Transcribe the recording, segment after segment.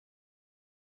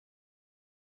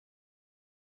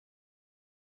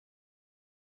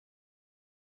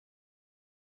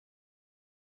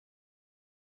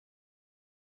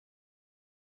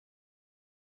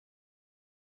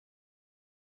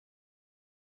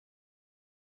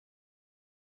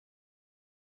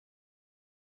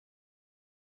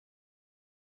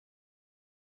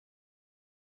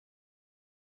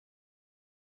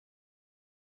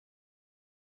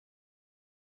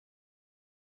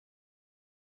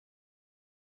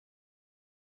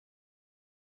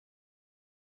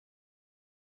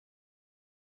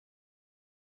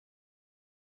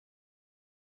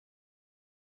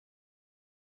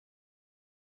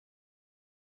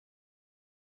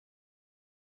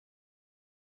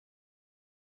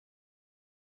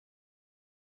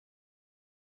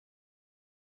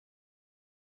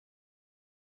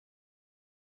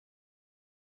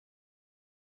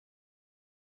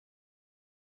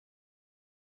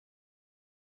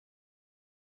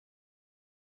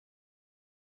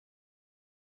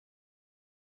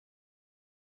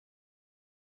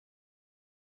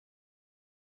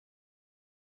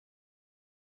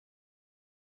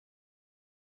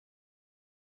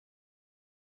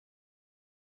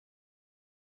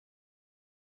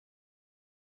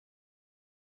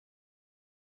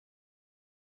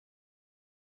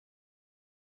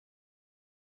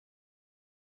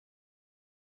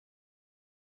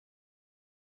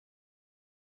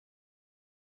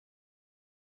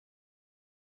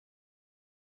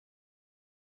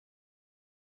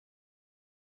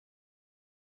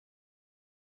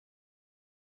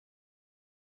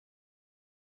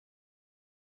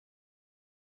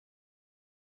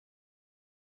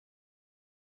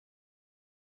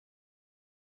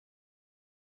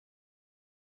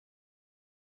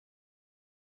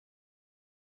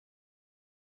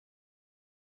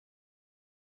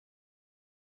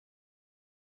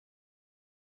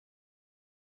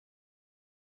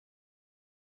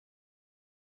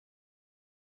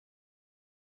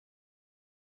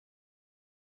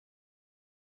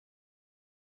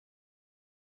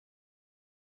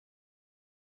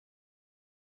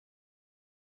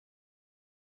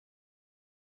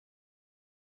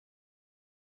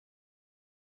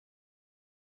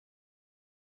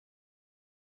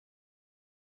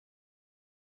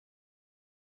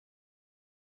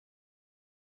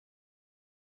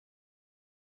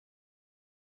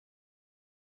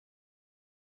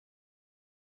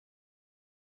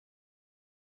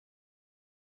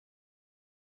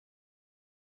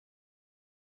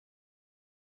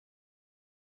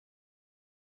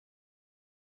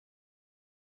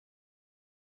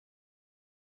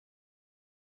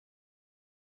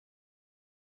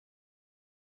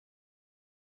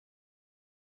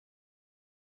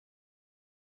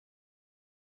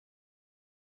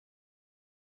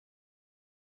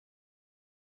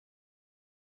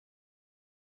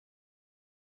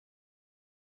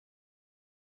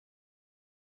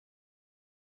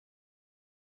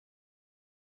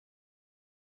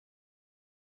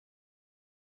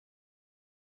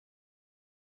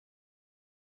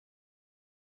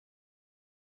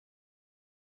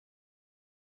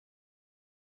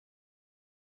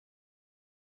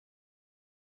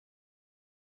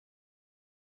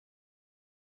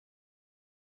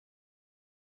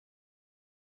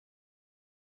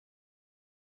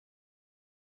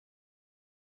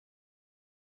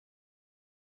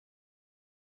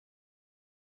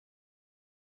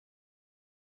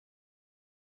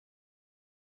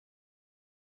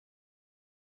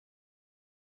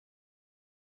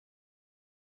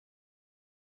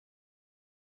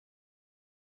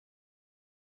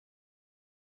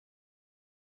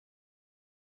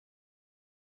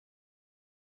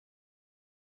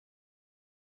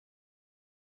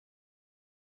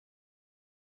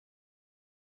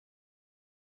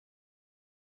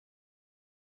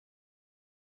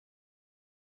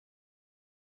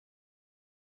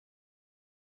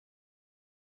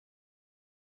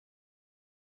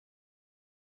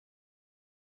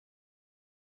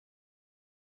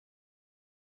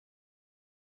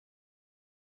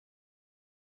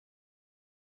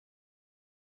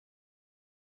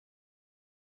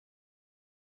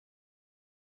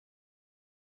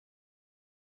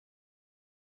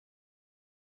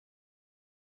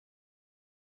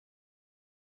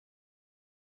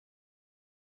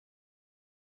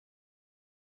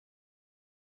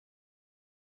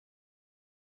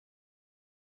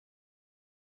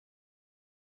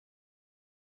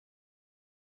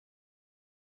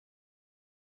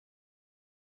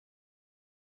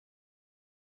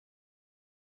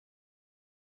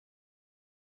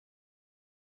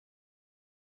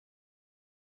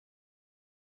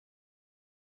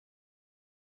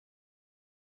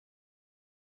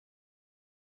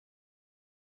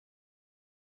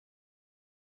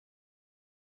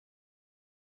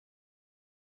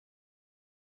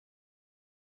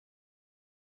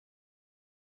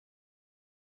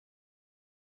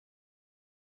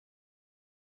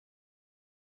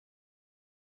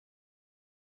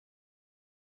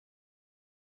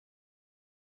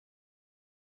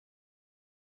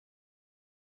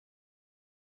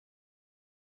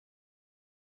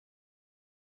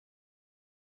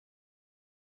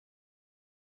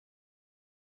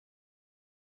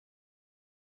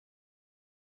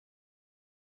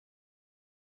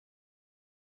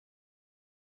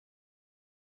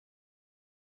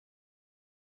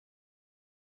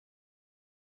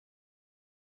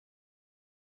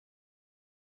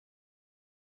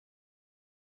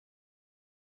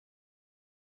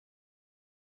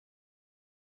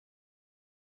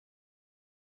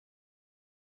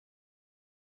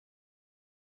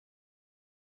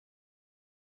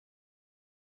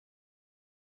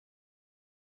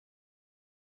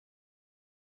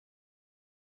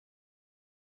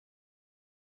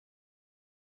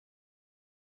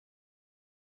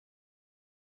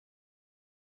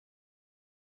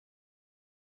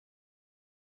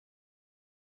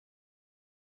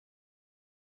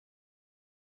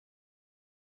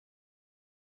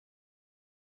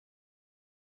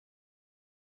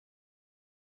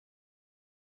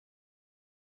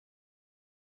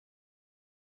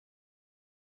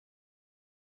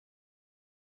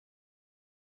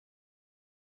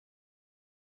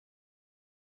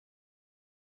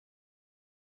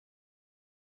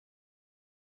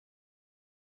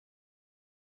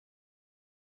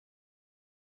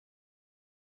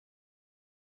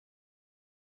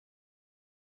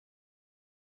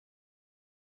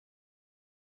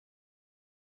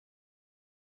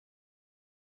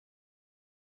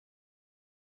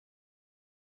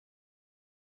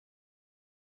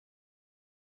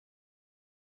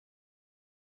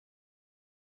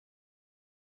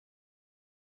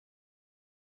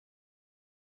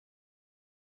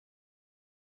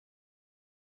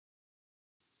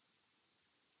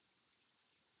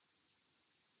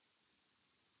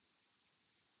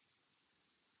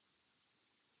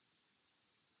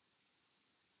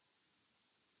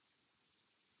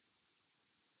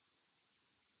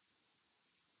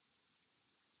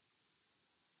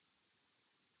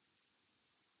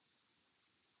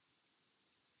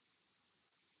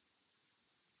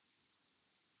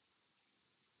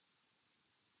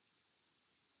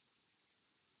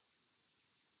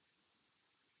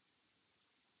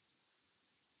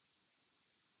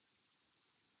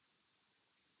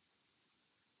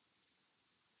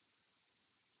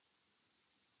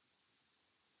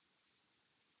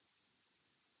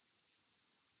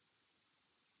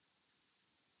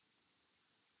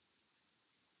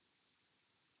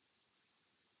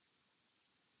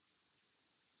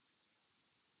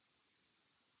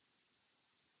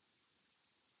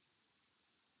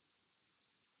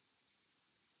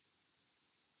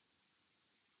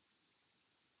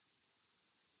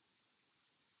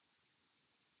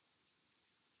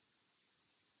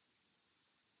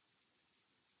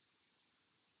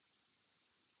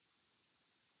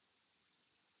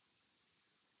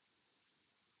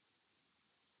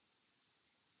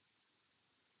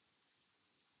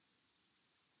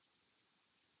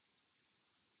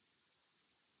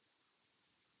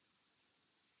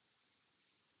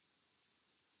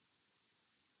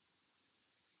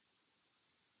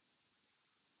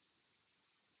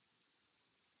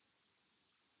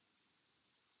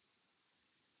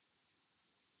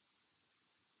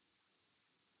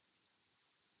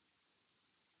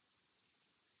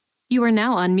You are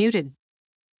now unmuted.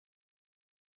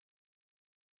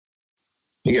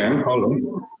 Igen,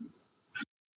 hallom.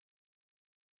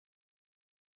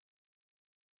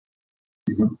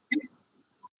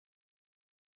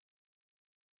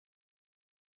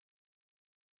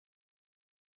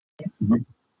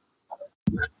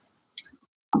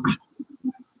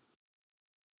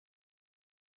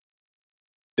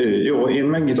 Jó, én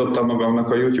megnyitottam magamnak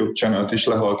a YouTube channelt is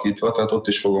lehalkítva, tehát ott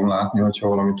is fogom látni, hogyha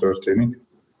valami történik.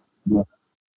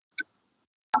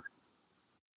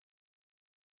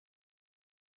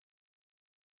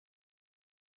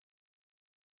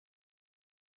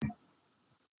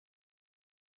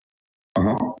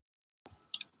 Aha.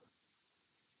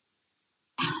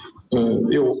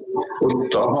 Jó,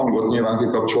 ott a hangot nyilván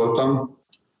kikapcsoltam,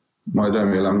 majd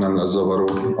remélem nem lesz zavaró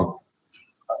a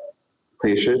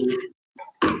késés.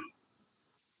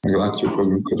 Meglátjuk, hogy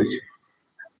működik.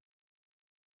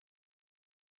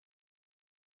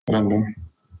 Rendben.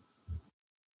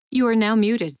 You are now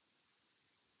muted.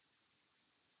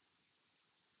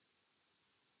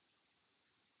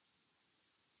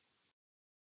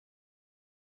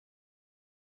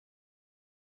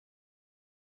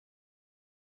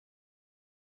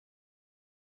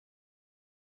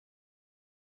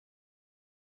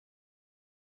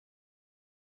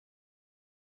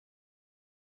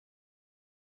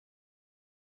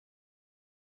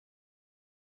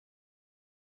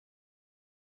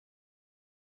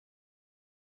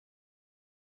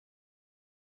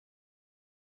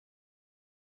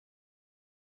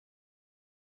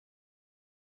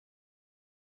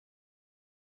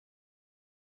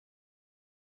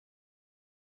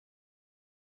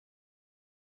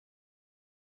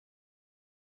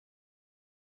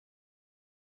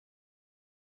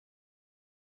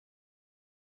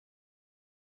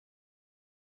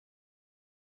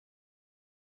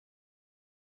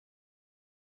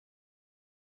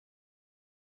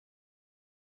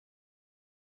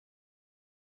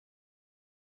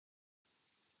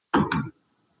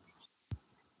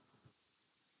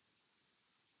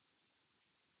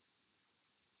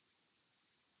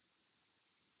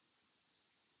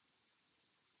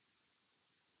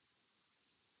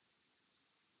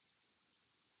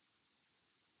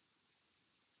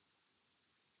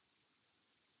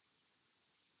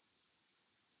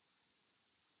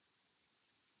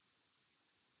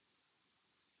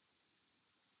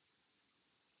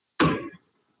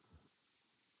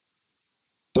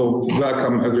 So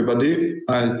welcome everybody.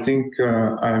 I think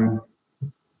I'm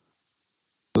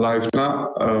live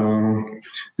now.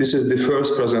 This is the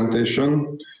first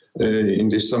presentation in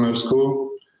this summer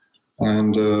school,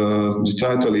 and the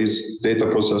title is Data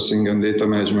Processing and Data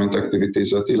Management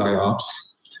Activities at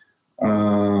ELI-ALPS.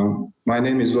 My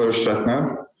name is Lajos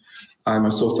Schrettner. I'm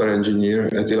a software engineer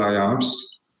at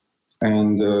ELI-ALPS,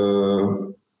 and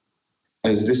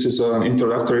as this is an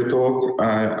introductory talk,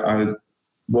 I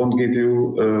won't give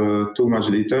you too much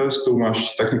details, too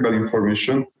much technical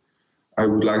information. I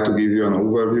would like to give you an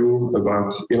overview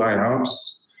about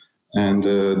ELI-ALPS and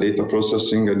data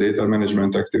processing and data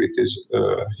management activities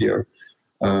here.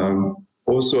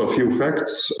 Also a few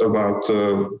facts about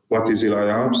what is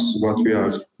ELI-ALPS, what we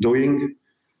are doing,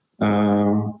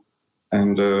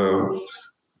 and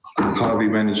how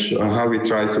we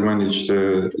try to manage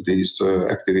these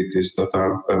activities that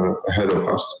are ahead of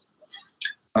us.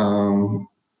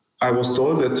 I was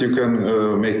told that you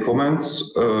can make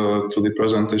comments to the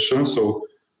presentation, so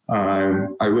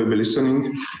I will be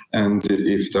listening, and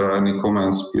if there are any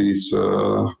comments, please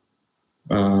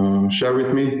share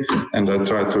with me, and I'll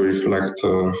try to reflect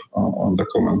on the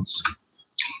comments.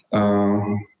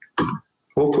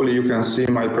 Hopefully you can see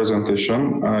my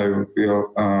presentation. I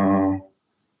will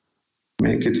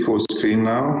make it full screen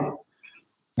now,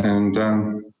 and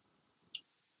then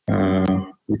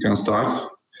we can start.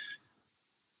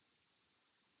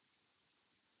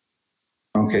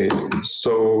 Okay,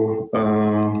 so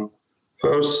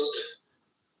first,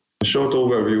 a short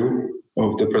overview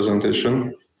of the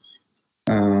presentation.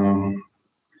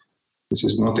 This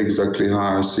is not exactly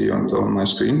how I see on my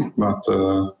screen, but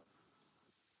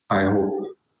I hope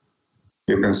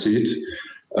you can see it.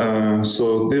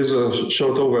 So this is a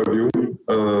short overview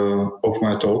of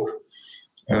my talk.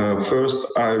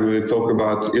 First, I will talk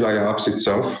about ELI-ALPS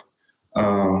itself.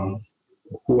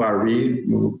 Who are we?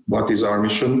 What is our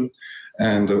mission?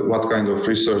 And what kind of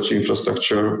research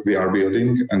infrastructure we are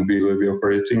building and we will be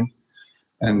operating.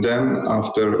 And then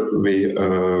after we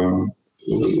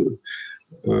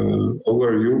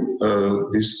overview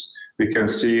this, we can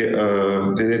see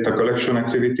the data collection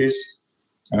activities,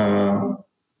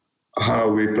 how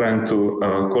we plan to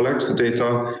collect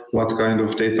data, what kind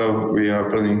of data we are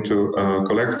planning to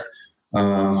collect,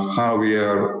 how we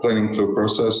are planning to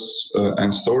process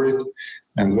and store it,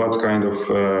 and what kind of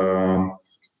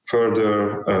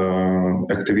further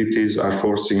activities are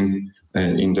foreseen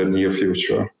in the near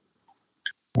future.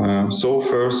 So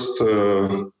first,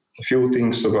 a few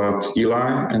things about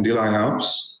ELI and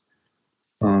ELI-ALPS.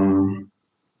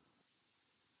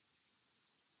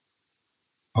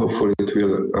 Hopefully it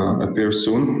will appear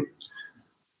soon.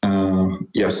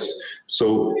 Yes,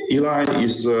 so ELI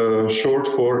is short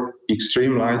for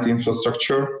Extreme Light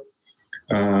Infrastructure.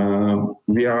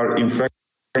 We are in fact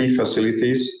 3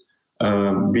 facilities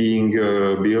being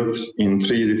built in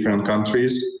 3 different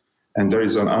countries, and there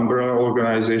is an umbrella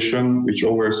organization which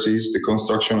oversees the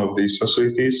construction of these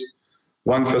facilities.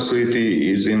 One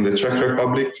facility is in the Czech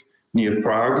Republic near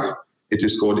Prague. It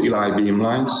is called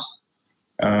ELI-Beamlines.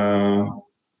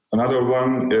 Another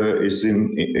one is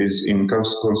in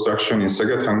construction in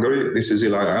Szeged, Hungary. This is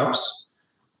ELI-ALPS.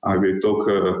 I will talk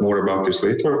more about this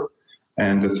later.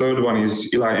 And the third one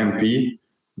is ELI-MP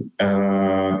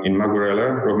in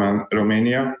Magurele,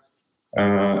 Romania.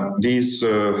 These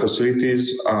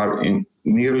facilities are in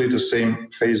nearly the same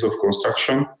phase of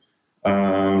construction,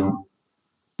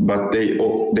 but they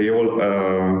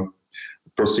all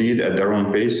proceed at their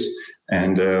own pace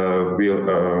and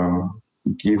will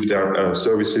give their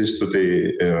services to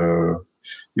the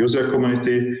user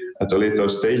community at a later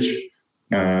stage.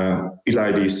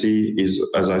 ELI-DC is,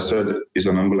 as I said, is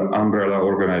an umbrella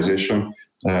organization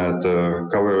that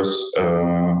covers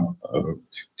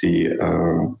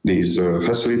these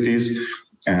facilities,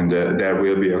 and there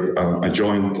will be a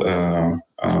joint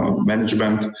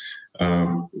management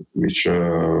which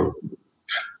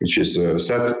is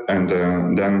set, and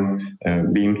then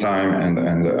beam time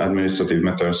and administrative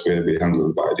matters will be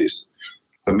handled by this.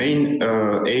 The main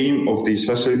aim of these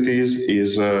facilities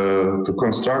is to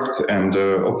construct and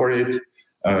operate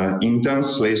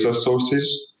intense laser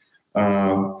sources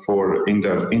for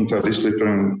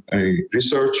interdisciplinary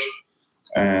research,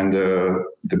 and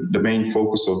the main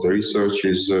focus of the research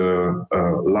is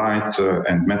light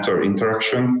and matter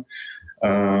interaction.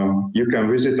 You can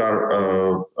visit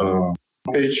our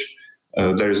homepage.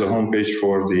 There is a homepage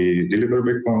for the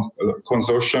delivery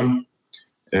consortium,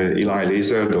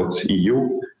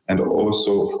 ELI-laser.eu, and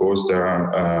also, of course, there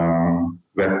are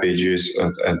web pages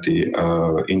at the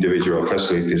individual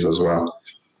facilities as well.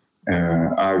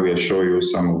 I will show you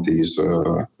some of these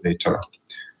later.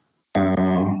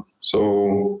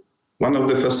 So one of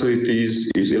the facilities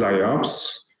is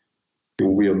ELI-ALPS.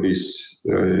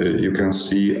 You can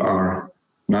see our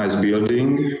nice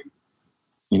building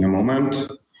in a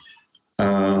moment.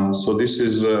 So this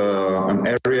is an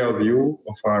aerial view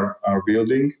of our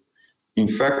building. In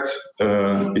fact,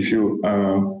 if you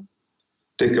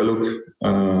take a look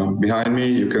behind me,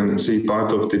 you can see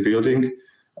part of the building.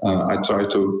 I try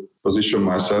to position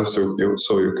myself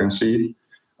so you can see it.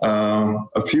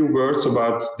 A few words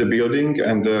about the building,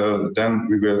 and then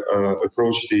we will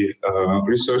approach the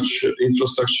research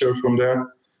infrastructure from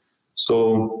there.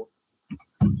 So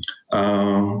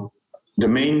the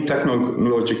main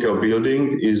technological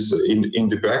building is in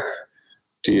the back.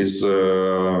 It is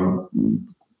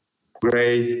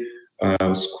gray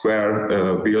square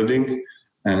building,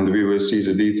 and we will see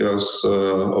the details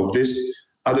of this.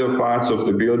 Other parts of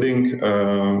the building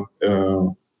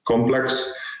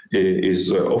complex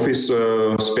is office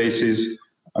spaces,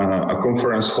 a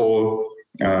conference hall,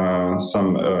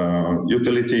 some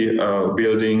utility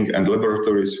building and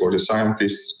laboratories for the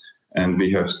scientists, and we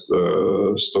have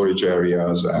storage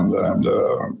areas and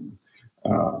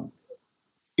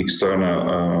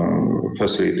external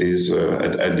facilities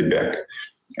at the back.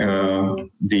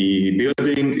 The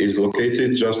building is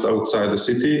located just outside the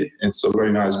city. It's a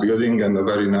very nice building and a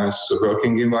very nice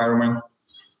working environment.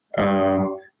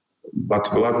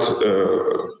 But what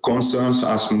concerns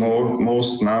us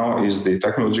most now is the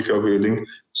technological building.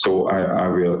 So I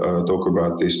will talk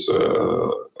about this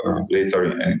later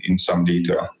in some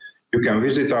detail. You can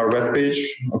visit our webpage,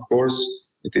 of course.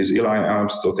 It is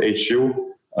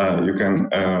ELI-ALPS.hu. You can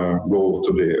go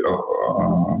to the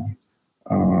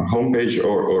homepage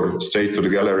or straight to the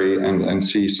gallery and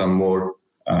see some more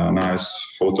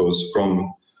nice photos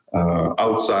from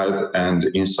outside and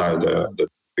inside the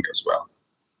building as well.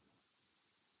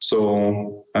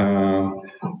 So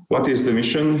what is the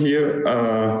mission here?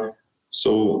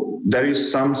 So there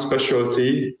is some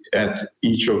specialty at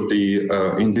each of the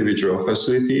individual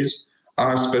facilities.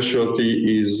 Our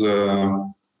specialty is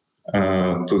to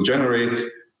generate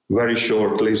very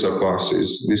short laser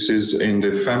pulses. This is in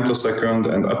the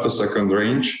femtosecond and attosecond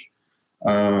range.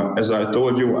 As I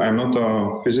told you, I'm not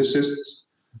a physicist,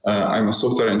 I'm a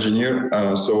software engineer,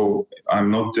 so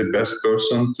I'm not the best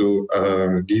person to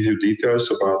give you details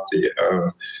about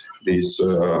this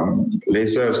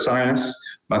laser science,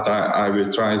 but I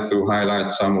will try to highlight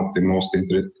some of the most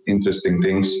interesting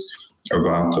things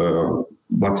about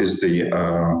what is the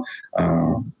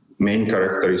main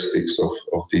characteristics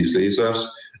of these lasers,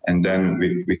 and then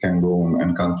we can go on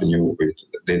and continue with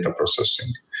data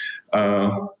processing.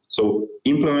 So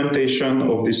implementation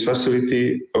of this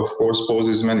facility, of course,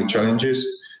 poses many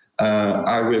challenges.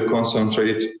 I will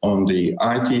concentrate on the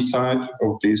IT side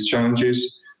of these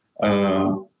challenges,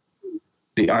 the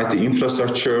IT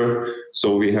infrastructure.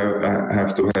 So we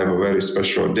have to have a very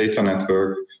special data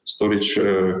network, storage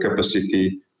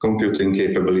capacity, computing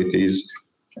capabilities.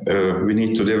 We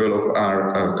need to develop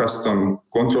our custom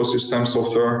control system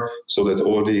software so that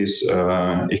all these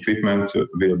equipment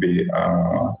will be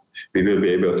we will be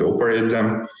able to operate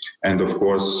them. And of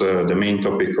course, the main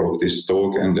topic of this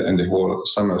talk and the whole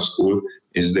summer school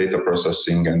is data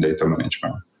processing and data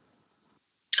management.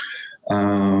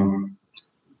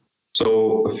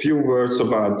 So a few words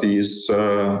about these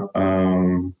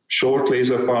short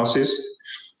laser passes.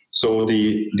 So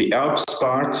the ALPS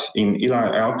part in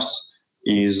ELI-ALPS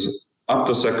is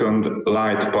up-to-second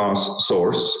light pass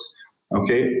source.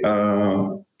 Okay,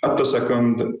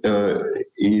 up-to-second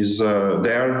is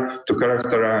there to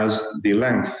characterize the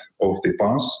length of the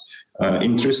pass.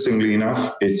 Interestingly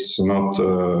enough, it's not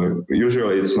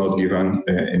usually it's not given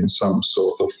in some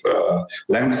sort of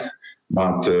length,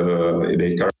 but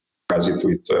they characterize it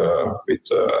with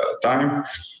time.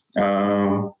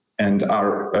 And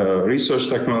our research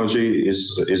technology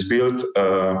is built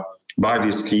by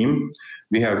this scheme.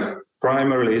 We have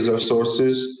primary laser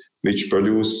sources which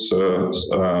produce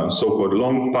so-called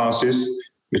long passes,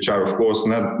 which are of course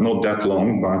not that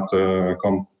long, but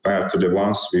compared to the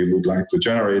ones we would like to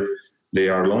generate, they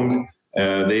are long.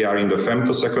 They are in the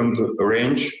femtosecond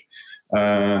range,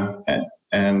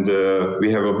 and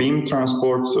we have a beam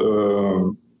transport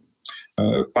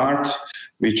part,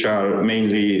 which are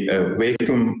mainly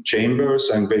vacuum chambers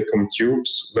and vacuum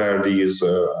tubes where these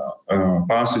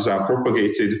passes are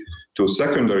propagated to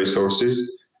secondary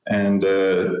sources, and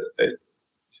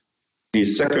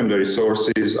these secondary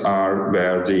sources are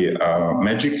where the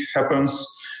magic happens.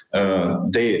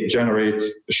 They generate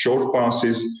short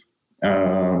passes,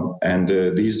 and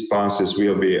these passes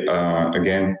will be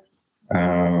again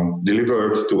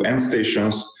delivered to end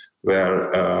stations where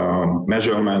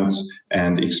measurements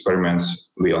and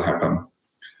experiments will happen.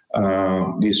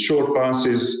 These short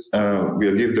passes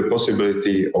will give the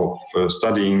possibility of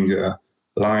studying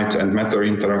light and matter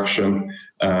interaction.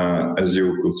 As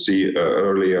you could see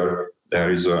earlier,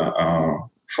 there is a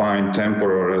fine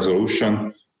temporal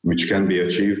resolution which can be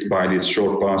achieved by these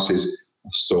short passes.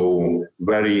 So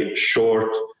very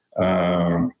short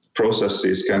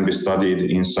processes can be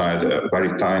studied inside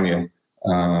very tiny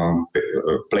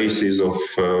places of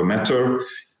matter.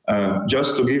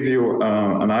 Just to give you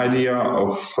an idea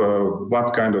of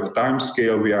what kind of time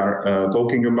scale we are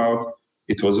talking about,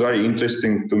 it was very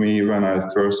interesting to me when I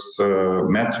first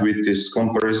met with this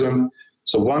comparison.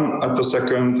 So 1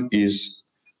 attosecond is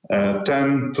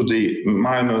 10 to the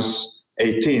minus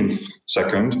 18th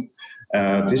second.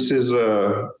 This is,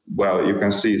 well, you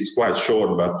can see it's quite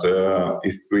short, but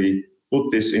if we put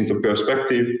this into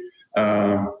perspective,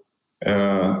 10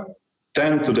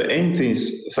 to the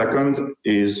 18th second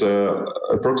is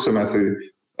approximately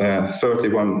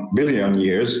 31 billion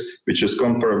years, which is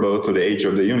comparable to the age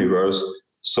of the universe.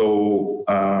 So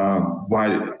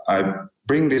why I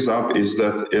bring this up is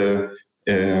that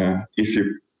if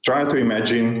you try to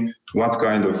imagine what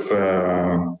kind of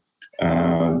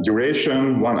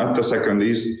duration 1 attosecond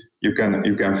is, you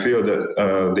can feel that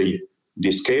the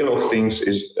scale of things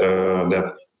is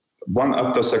that 1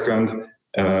 attosecond,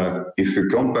 if you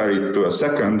compare it to a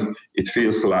second, it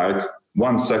feels like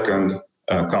 1 second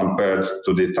compared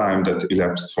to the time that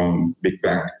elapsed from Big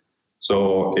Bang.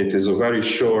 So it is a very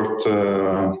short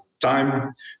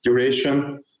time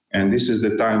duration, and this is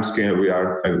the time scale we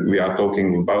are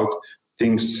talking about.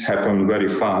 Things happen very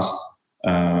fast,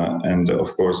 and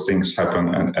of course things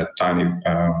happen at tiny,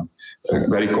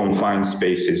 very confined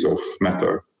spaces of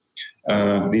matter.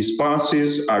 These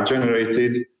pulses are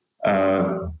generated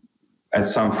at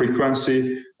some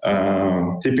frequency,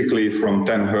 typically from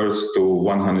 10 Hertz to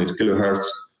 100 kilohertz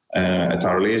at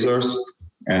our lasers.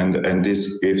 And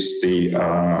this gives the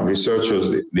researchers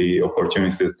the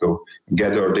opportunity to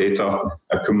gather data,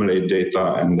 accumulate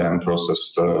data, and then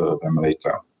process them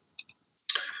later.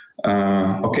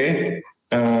 Okay,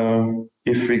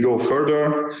 if we go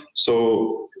further,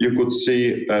 so you could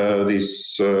see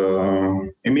this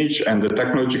image and the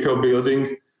technological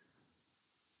building.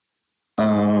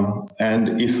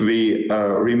 And if we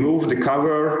remove the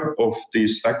cover of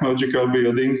this technological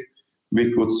building,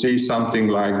 we could see something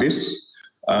like this.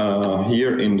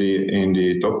 Here in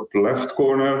the top left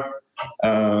corner,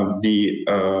 the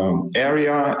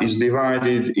area is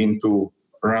divided into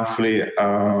roughly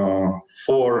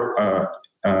 4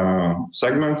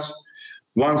 segments.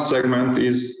 One segment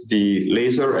is the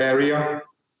laser area,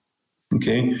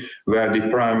 okay, where the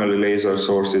primary laser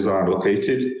sources are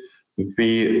located.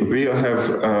 We will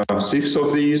have 6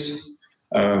 of these,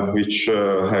 which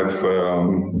have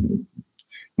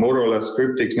more or less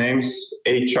cryptic names.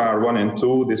 HR1 and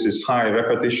 2, this is high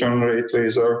repetition rate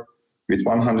laser with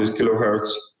 100 kilohertz.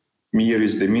 MIR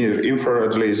is the near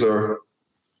infrared laser,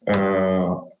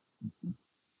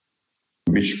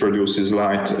 which produces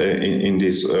light in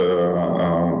this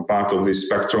part of this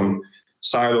spectrum.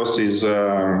 SILOS is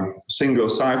single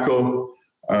cycle.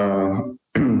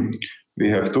 We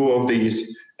have 2 of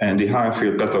these, and the high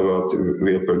field petawatt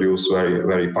will produce very,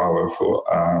 very powerful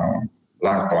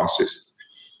light pulses.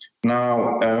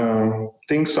 Now,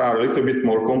 things are a little bit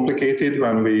more complicated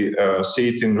when we see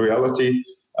it in reality.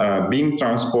 Beam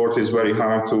transport is very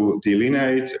hard to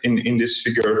delineate in this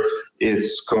figure.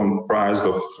 It's comprised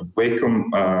of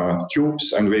vacuum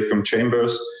tubes and vacuum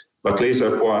chambers, but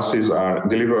laser pulses are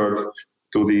delivered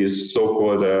to these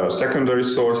so-called secondary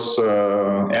source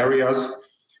areas.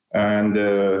 And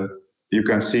you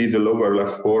can see the lower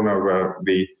left corner where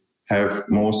we have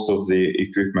most of the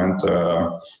equipment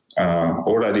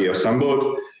already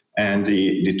assembled, and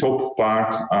the top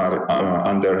part are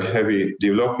under heavy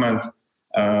development.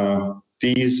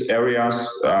 These areas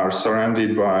are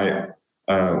surrounded by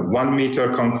 1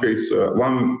 meter concrete,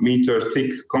 1 meter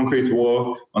thick concrete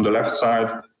wall on the left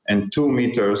side, and 2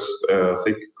 meters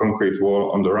thick concrete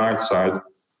wall on the right side,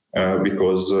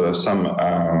 because some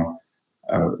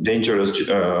dangerous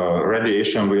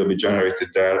radiation will be generated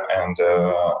there, and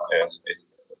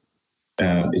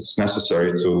it's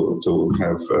necessary to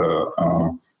have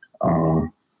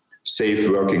safe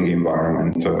working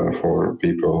environment for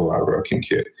people who are working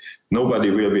here. Nobody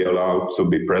will be allowed to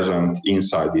be present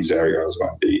inside these areas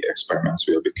when the experiments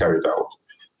will be carried out.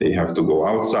 They have to go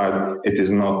outside. It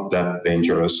is not that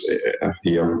dangerous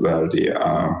here where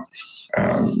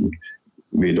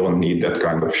we don't need that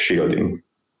kind of shielding.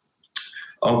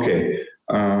 Okay,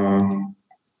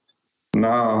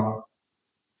 now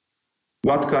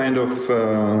what kind of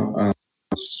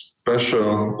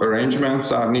special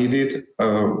arrangements are needed?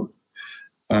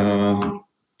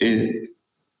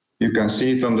 You can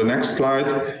see it on the next slide.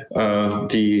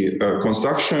 The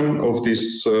construction of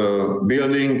this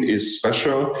building is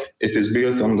special. It is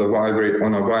built on a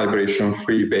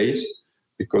vibration-free base,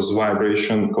 because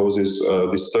vibration causes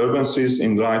disturbances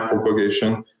in light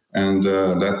propagation, and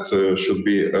that should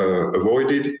be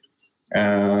avoided.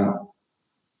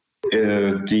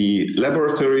 The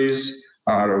laboratories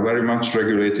are a very much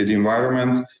regulated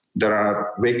environment. There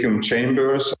are vacuum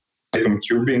chambers, vacuum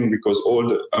tubing, because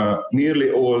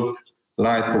nearly all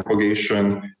light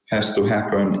propagation has to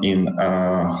happen in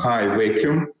high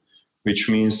vacuum, which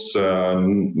means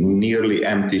nearly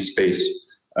empty space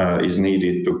is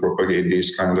needed to propagate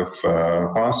these kind of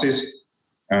pulses.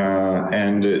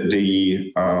 And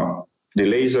the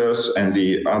lasers and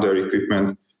the other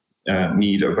equipment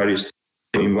need a very stable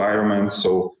environment.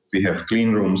 So we have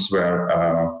clean rooms where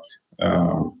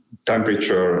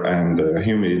temperature and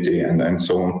humidity and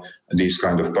so on, these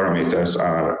kind of parameters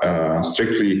are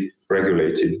strictly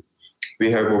regulated.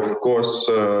 We have, of course,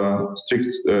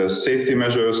 strict safety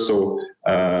measures, so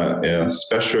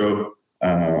special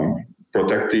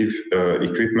protective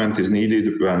equipment is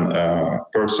needed when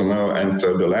personnel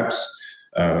enter the labs.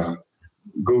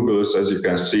 Goggles, as you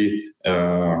can see,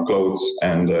 clothes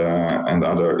and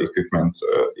other equipment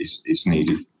is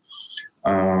needed.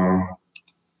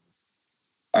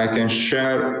 I can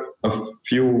share a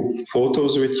few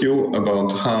photos with you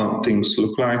about how things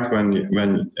look like when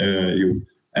you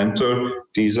enter.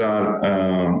 These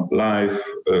are live,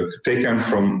 taken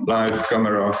from live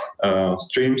camera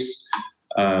streams.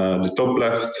 The top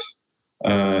left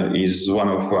is one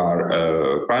of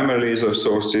our primary laser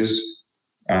sources.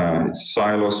 It's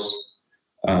SILOS.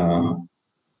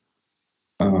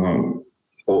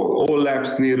 All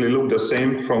labs nearly look the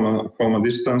same from a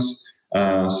distance.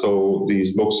 So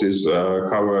these boxes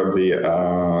cover the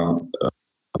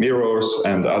mirrors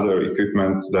and other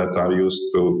equipment that are used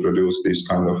to produce this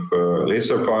kind of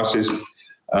laser pulses.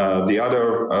 The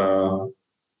other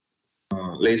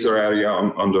laser area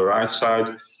on the right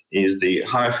side is the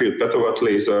high field petawatt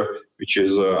laser, which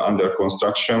is under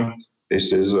construction.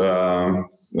 This is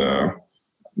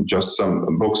just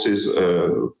some boxes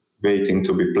waiting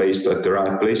to be placed at the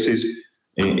right places.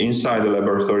 inside the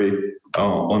laboratory.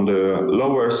 On the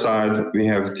lower side, we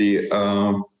have the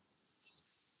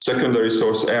secondary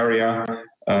source area.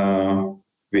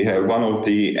 We have one of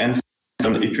the end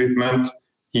equipment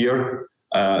here.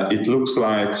 It looks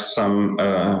like some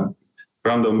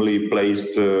randomly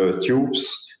placed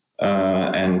tubes,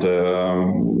 but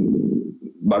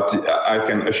I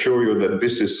can assure you that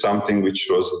this is something which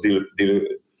was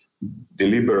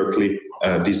deliberately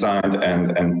designed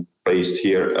and placed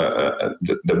here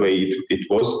the way it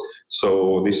was.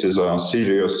 So this is a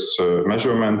serious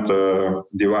measurement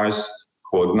device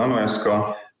called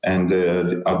NanoESCA, and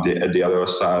at the other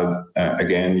side,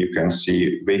 again, you can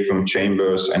see vacuum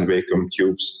chambers and vacuum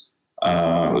tubes.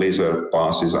 Laser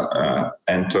pulses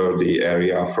enter the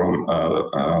area from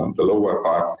the lower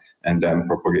part and then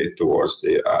propagate towards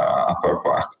the upper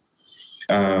part.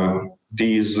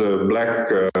 These black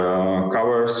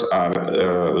covers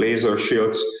are laser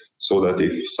shields, so that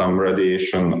if some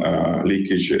radiation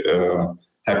leakage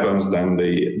happens, then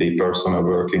the personnel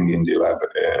working in the lab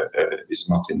is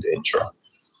not in danger.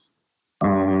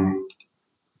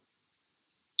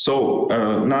 So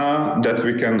now that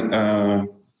we can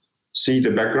see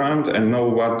the background and know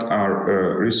what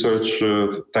our research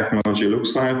technology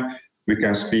looks like, we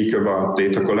can speak about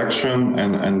data collection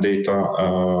and data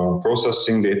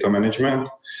processing, data management.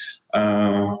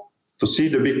 To see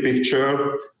the big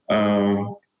picture,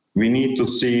 we need to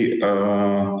see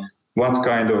what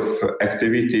kind of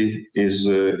activity is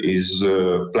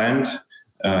planned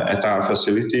at our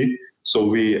facility. So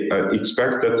we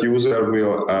expect that user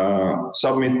will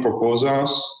submit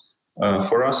proposals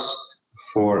for us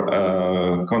for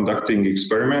conducting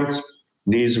experiments.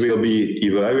 These will be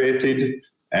evaluated,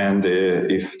 and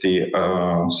if the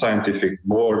scientific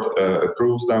board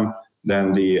approves them,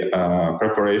 then the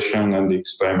preparation and the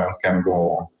experiment can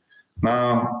go on.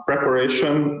 Now,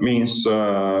 preparation means,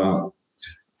 from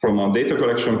a data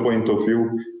collection point of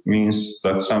view, means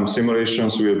that some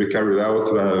simulations will be carried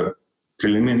out where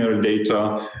preliminary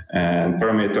data and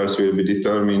parameters will be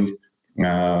determined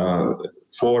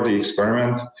for the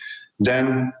experiment.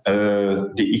 Then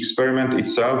the experiment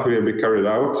itself will be carried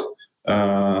out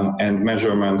and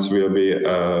measurements will be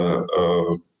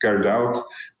carried out.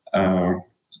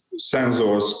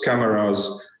 Sensors,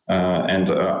 cameras,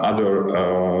 and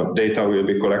other data will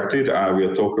be collected. I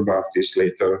will talk about this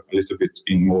later a little bit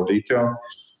in more detail.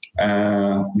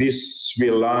 This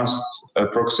will last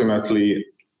approximately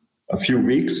a few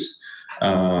weeks.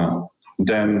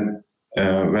 Then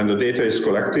when the data is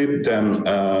collected, then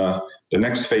the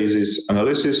next phase is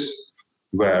analysis,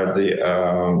 where the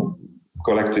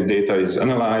collected data is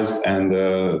analyzed, and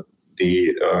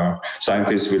the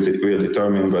scientists will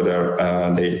determine whether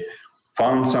they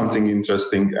found something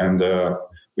interesting and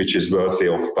which is worthy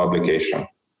of publication.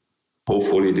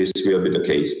 Hopefully this will be the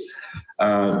case.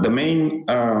 The main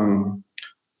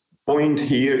point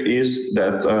here is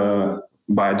that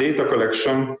by data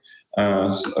collection,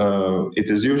 it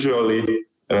is usually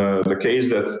the case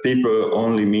that people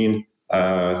only mean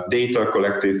data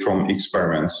collected from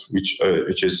experiments,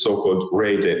 which is so-called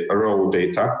raw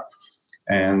data.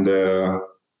 And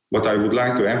what I would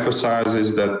like to emphasize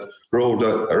is that raw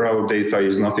data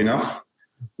is not enough.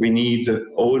 We need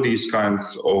all these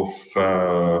kinds of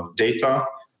data.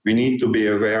 We need to be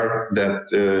aware that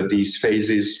these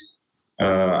phases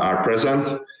are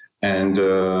present, and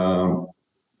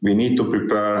we need to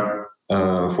prepare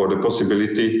for the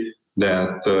possibility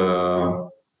that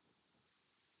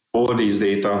all these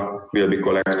data will be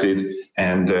collected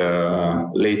and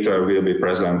later will be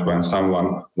present when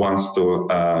someone wants to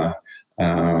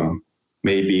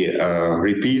maybe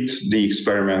repeat the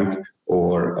experiment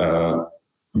or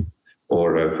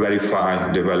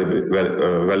verify the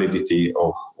validity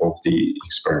of the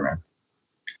experiment.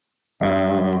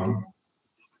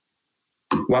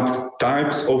 What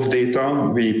types of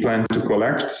data we plan to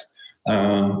collect?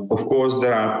 Of course,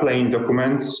 there are plain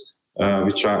documents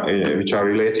which are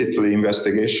related to the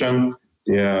investigation.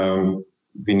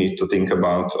 We need to think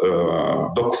about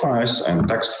doc files and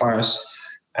text files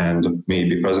and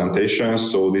maybe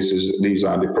presentations. So these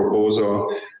are the proposal,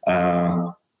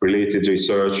 related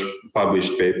research,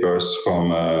 published papers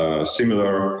from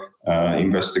similar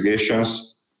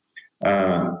investigations,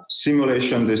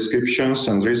 simulation descriptions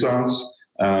and results.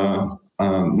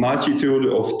 Multitude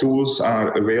of tools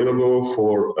are available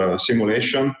for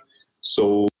simulation.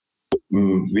 So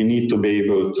we need to be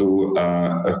able to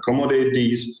accommodate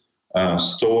these,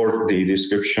 store the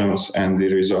descriptions and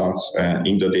the results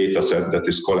in the data set that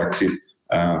is collected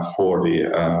for the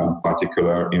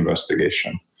particular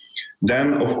investigation.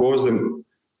 Then, of course, the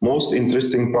most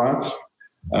interesting part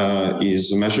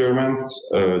is measurement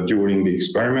during the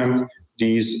experiment.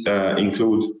 These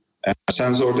include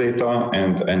sensor data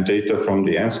and data from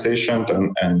the end station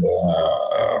and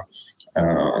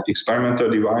experimental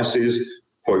devices,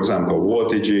 for example,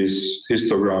 voltages,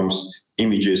 histograms,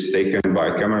 images taken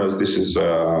by cameras. This is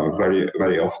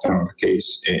very often the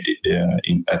case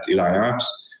at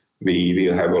ELI-ALPS. We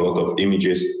will have a lot of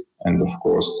images, and of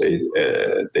course they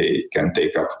can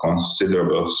take up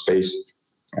considerable space,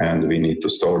 and we need to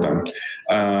store them.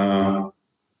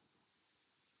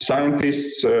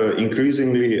 Scientists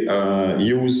increasingly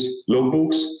use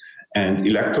logbooks and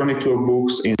electronic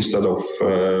logbooks instead of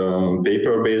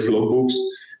paper-based logbooks,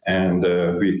 and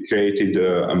we created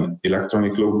an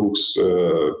electronic logbooks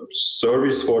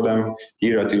service for them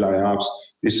here at ELI-ALPS.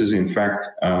 This is in fact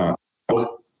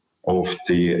of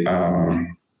the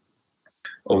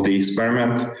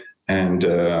experiment, and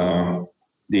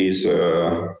these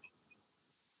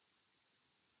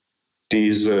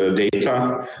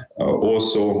data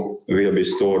also will be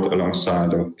stored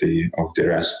alongside of the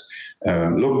rest.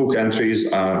 Logbook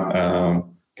entries are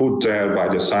put there by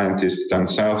the scientists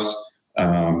themselves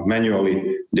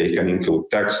manually. They can include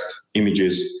text,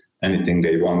 images, anything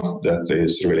they want that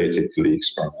is related to the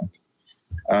experiment.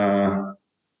 A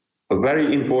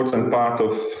very important part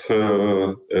of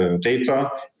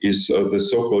data is the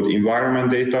so-called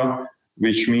environment data,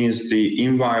 which means the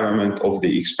environment of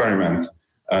the experiment.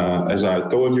 As I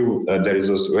told you, there is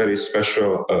a very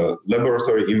special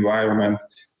laboratory environment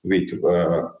with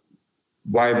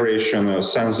vibration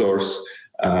sensors,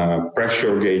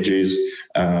 pressure gauges,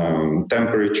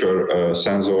 temperature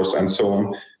sensors, and so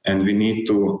on. And we need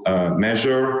to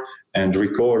measure and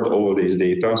record all these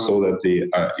data so that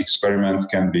the experiment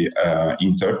can be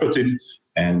interpreted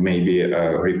and maybe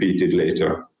repeated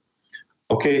later.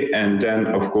 Okay, and then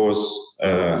of course,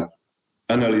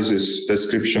 analysis,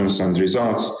 descriptions and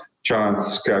results,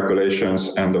 charts,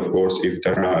 calculations, and of course, if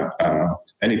there are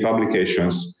any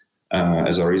publications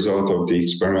as a result of the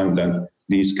experiment, then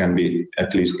these can be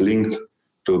at least linked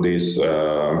to this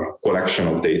collection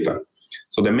of data.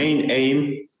 So the main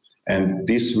aim, and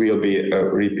this will be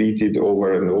repeated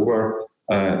over and over,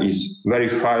 is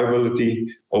verifiability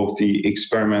of the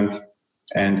experiment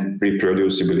and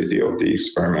reproducibility of the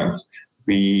experiment.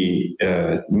 We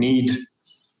need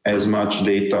as much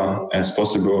data as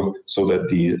possible so that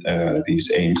these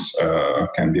aims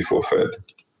can be fulfilled.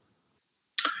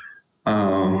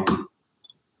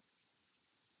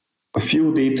 A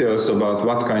few details about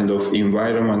what kind of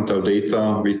environmental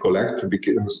data we collect,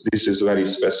 because this is very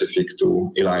specific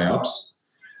to ELI-ALPS.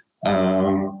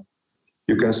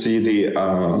 You can see the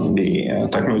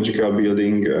technological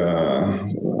building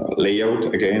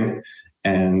layout again,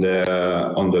 and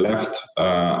on the left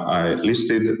I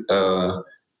listed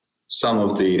some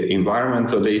of the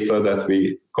environmental data that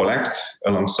we collect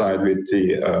alongside with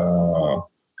the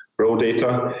raw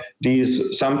data.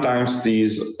 Sometimes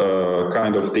these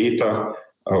kind of data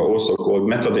are also called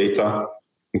metadata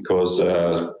because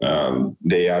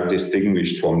they are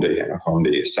distinguished from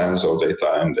the sensor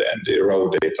data and the raw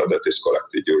data that is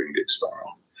collected during the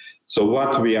experiment. So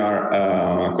what we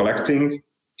are collecting,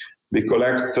 we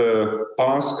collect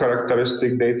path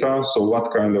characteristic data. So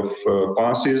what kind of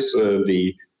passes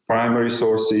the primary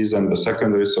sources and the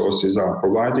secondary sources are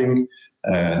providing.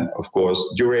 Of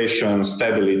course, duration,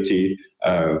 stability,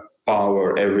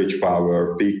 power, average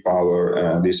power, peak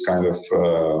power, this kind of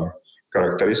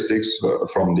characteristics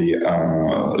from the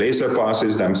laser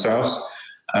passes themselves.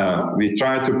 We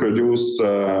try to produce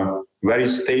very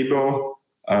stable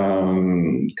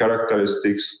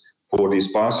characteristics for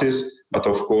these passes, but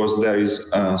of course there is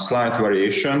a slight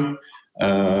variation.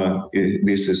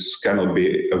 This cannot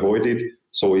be avoided.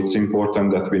 So it's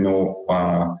important that we know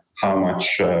how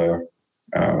much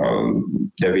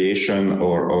deviation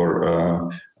or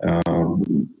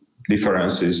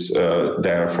differences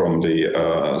there from the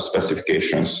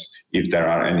specifications, if there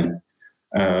are any.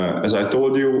 As I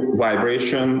told you,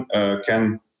 vibration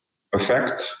can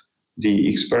affect the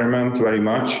experiment very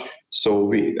much. So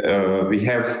we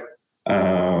have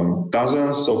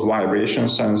dozens of vibration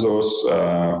sensors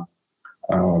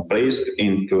placed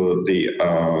into the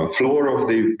floor of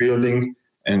the building,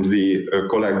 and we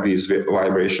collect these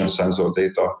vibration sensor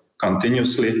data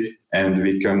continuously, and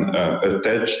we can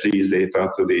attach these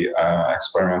data to the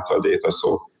experimental data.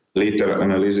 So later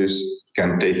analysis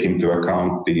can take into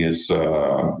account these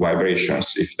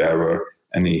vibrations if there were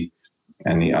any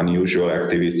unusual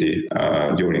activity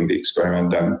during the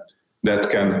experiment. Then that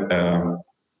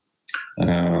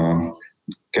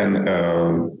can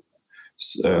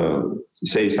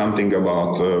say something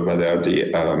about whether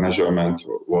the measurement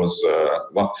was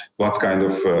what kind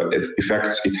of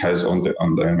effects it has on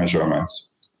the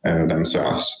measurements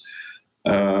themselves.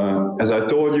 As I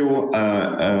told you,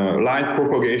 light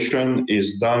propagation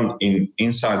is done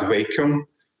inside vacuum,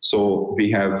 so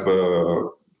we have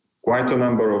quite a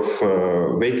number of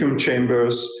vacuum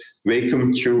chambers,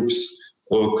 vacuum tubes,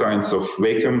 all kinds of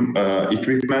vacuum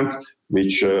equipment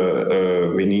which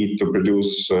we need to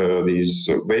produce these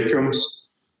vacuums.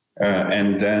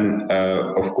 And then,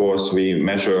 of course, we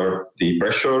measure the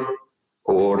pressure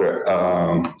or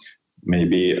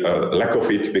maybe lack of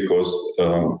it, because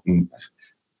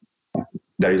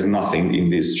there is nothing in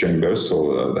these chambers,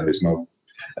 so there is no.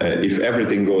 If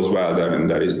everything goes well, then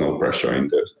there is no pressure in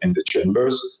the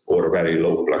chambers, or very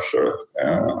low pressure.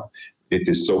 It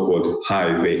is so-called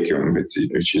high vacuum,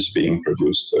 which is being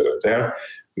produced there.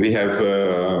 We have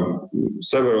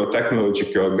several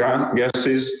technological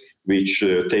gases which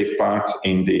take part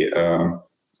in the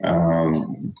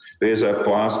laser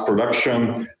pulse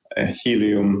production,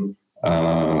 helium,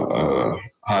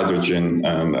 hydrogen,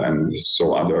 and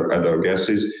so other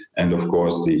gases. And of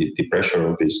course, the pressure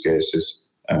of these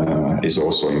gases is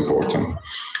also important.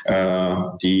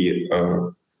 The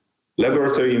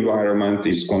laboratory environment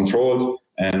is controlled,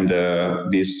 and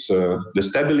the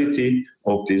stability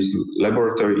of this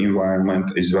laboratory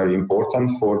environment is very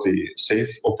important for the safe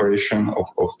operation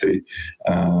of the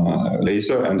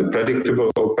laser and the predictable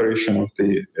operation of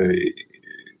the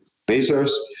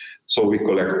lasers. So we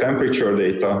collect temperature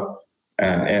data,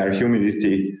 air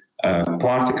humidity,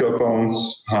 particle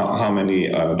counts, how many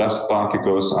dust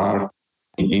particles are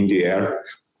in the air,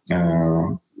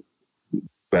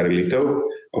 very little,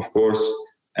 of course,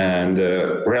 and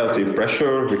relative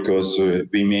pressure, because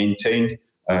we maintain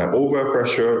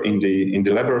overpressure in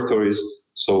the laboratories,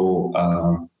 so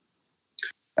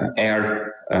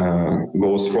air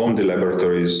goes from the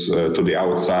laboratories to the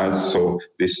outside. So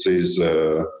this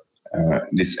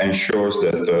ensures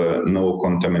that no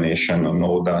contamination or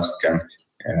no dust can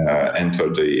enter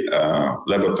the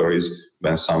laboratories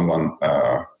when someone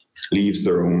leaves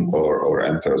the room or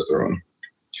enters the room.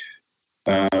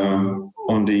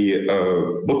 On the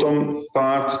bottom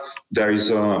part, there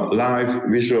is a live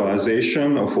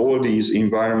visualization of all these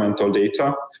environmental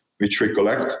data which we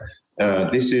collect.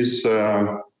 This is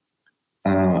a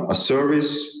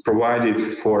service provided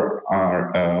for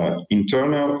our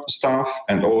internal staff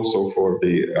and also for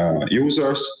the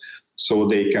users, so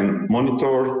they can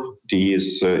monitor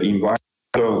these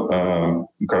environmental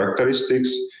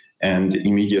characteristics and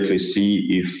immediately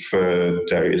see if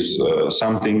there is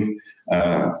something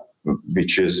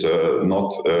which is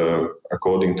not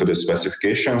according to the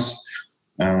specifications.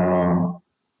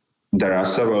 There are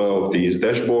several of these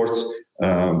dashboards.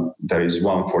 There is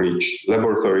one for each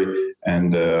laboratory,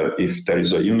 and if there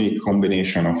is a unique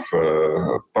combination of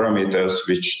parameters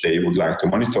which they would like to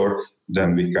monitor,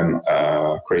 then we can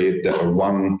create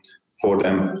one for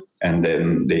them, and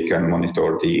then they can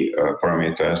monitor the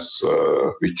parameters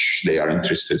which they are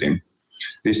interested in.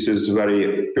 This is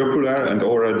very popular and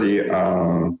already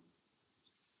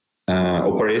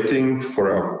operating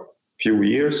for a few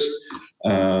years.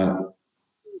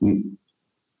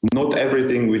 Not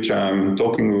everything which I'm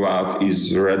talking about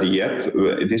is ready yet.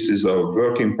 This is a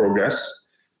work in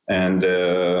progress, and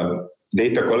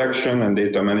data collection and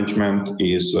data management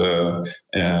is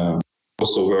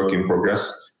also work in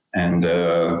progress. And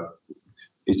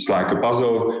it's like a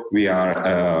puzzle. We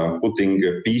are putting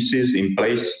pieces in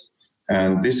place,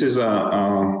 and this is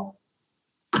a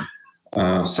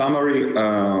summary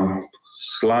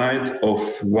slide of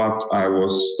what I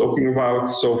was talking about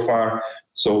so far.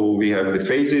 So we have the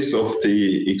phases of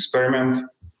the experiment: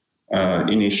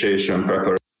 initiation,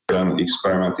 preparation,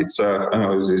 experiment itself,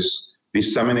 analysis,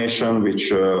 dissemination,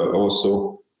 which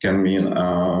also can mean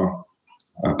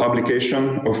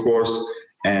publication, of course,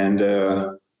 and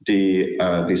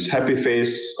this happy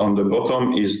face on the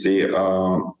bottom is the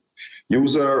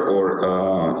user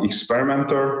or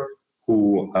experimenter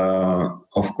who,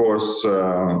 of course,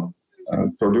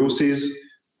 produces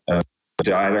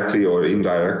directly or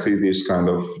indirectly this kind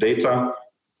of data.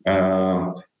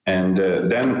 And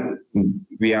then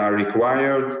we are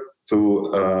required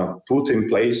to put in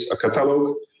place a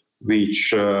catalog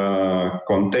which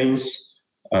contains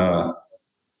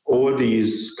all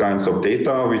these kinds of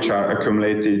data which are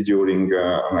accumulated during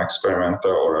an experiment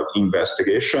or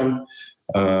investigation,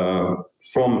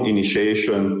 from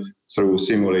initiation through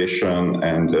simulation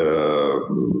and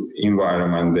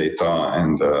environment data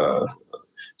and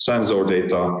sensor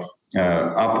data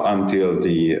up until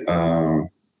the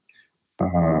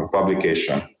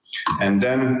publication. And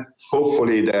then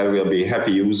hopefully there will be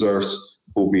happy users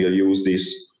who will use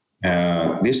this.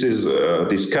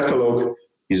 This catalog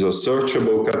is a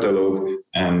searchable catalog,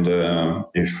 and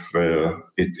if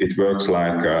it works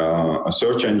like a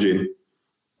search engine,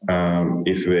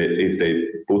 if they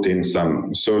put in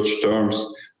some search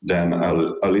terms, then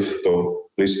a list of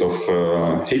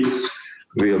hits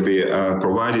will be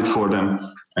provided for them,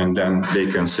 and then they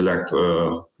can select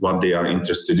what they are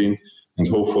interested in, and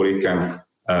hopefully can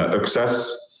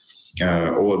access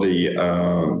all the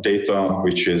data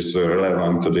which is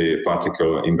relevant to the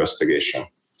particular investigation.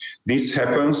 This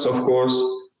happens, of course,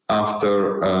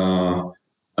 after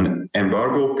an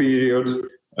embargo period,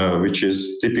 which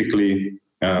is typically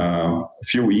a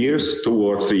few years, 2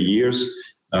 or 3 years.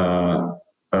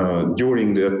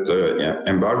 During that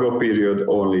embargo period,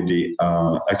 only the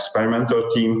experimental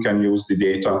team can use the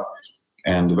data,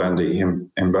 and when the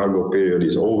embargo period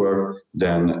is over,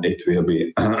 then it will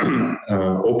be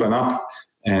open up,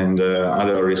 and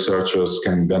other researchers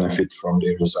can benefit from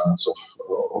the results of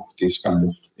these kind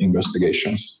of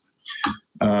investigations.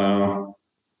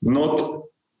 Not,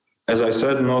 as I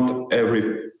said, not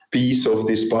every piece of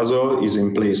this puzzle is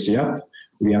in place yet.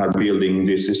 We are building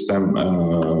the system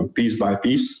piece by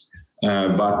piece,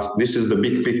 but this is the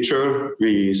big picture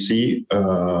we see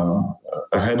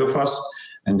ahead of us,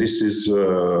 and this is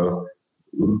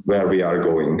where we are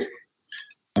going.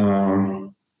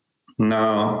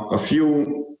 Now, a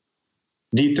few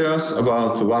details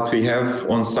about what we have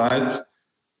on site.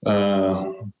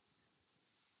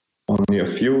 Only a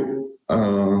few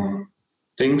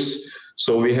things.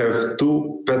 So we have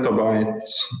 2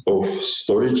 petabytes of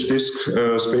storage disk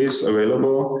space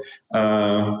available.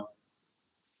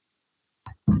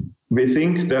 We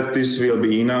think that this will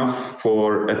be enough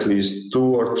for at least 2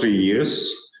 or 3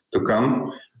 years to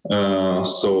come.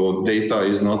 So data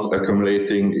is not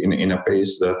accumulating in a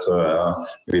pace that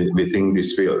we think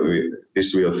this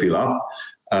will fill up.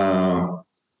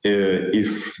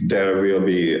 If there will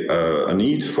be a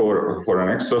need for an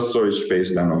extra storage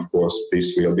space, then of course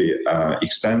this will be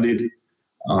extended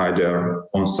either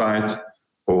on site,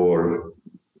 or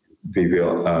we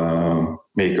will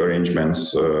make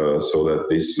arrangements so that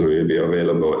this will be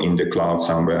available in the cloud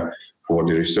somewhere for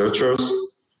the researchers.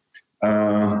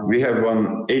 We have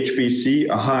one HPC,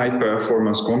 a high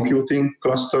performance computing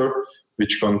cluster,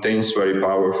 which contains very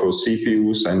powerful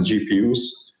CPUs and GPUs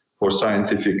for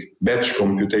scientific batch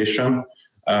computation.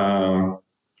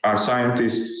 Our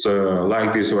scientists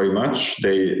like this very much.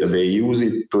 They use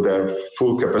it to their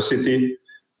full capacity.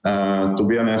 To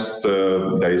be honest,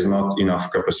 there is not enough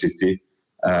capacity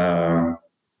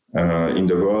in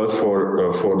the world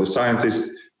for the scientists.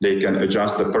 They can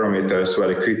adjust the parameters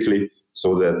very quickly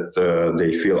so that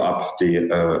they fill up the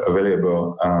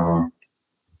available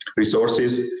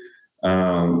resources.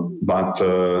 But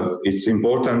it's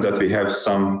important that we have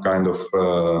some kind of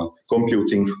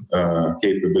computing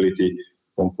capability,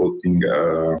 computing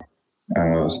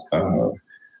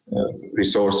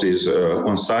resources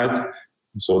on site,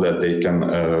 so that they can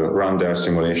run their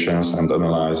simulations and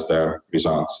analyze their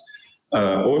results.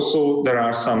 Also, there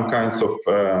are some kinds of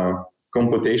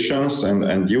computations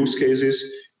and use cases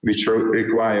which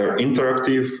require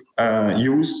interactive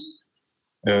use.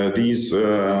 These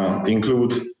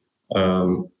include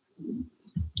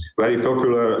very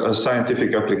popular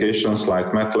scientific applications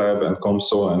like MATLAB and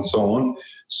COMSOL and so on.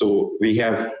 So we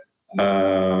have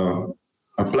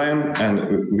a plan,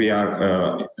 and we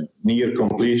are near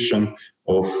completion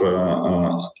of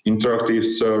interactive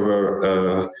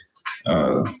server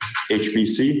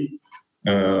HPC,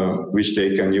 which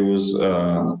they can use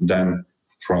then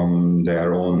from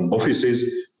their own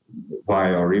offices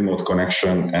via remote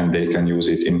connection, and they can use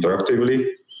it interactively.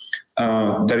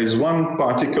 There is one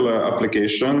particular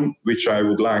application which I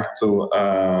would like to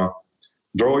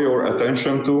draw your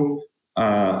attention to.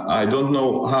 I don't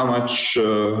know how much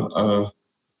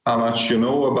you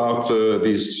know about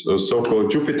these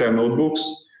so-called Jupyter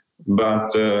notebooks,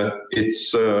 but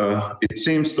it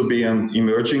seems to be an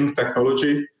emerging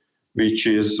technology which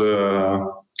is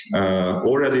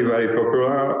already very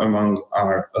popular among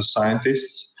our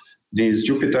scientists. These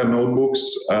Jupyter notebooks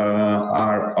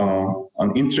are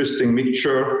an interesting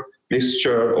mixture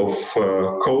of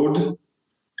code,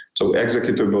 so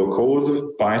executable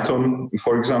code, Python,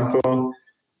 for example,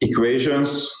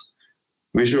 equations,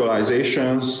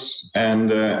 visualizations, and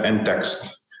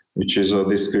text, which is a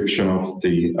description of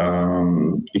the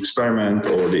experiment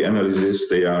or the analysis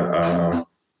they are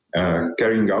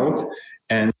carrying out.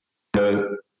 And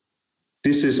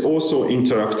this is also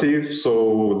interactive,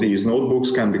 so these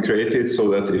notebooks can be created so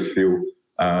that if you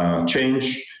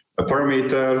change a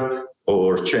parameter,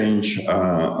 or change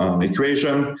an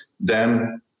equation,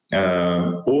 then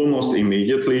almost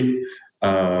immediately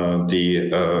the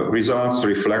results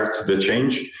reflect the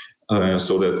change,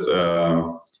 so that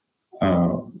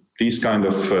these kind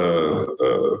of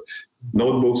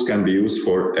notebooks can be used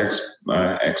for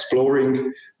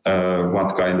exploring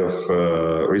what kind of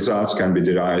results can be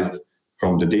derived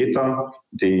from the data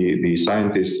the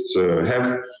scientists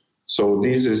have. So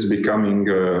this is becoming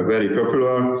very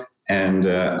popular, and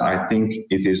I think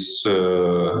it is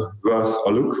worth a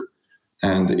look.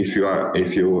 And if you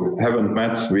haven't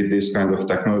met with this kind of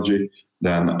technology,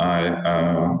 then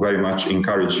I very much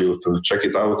encourage you to check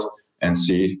it out and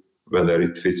see whether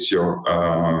it fits you,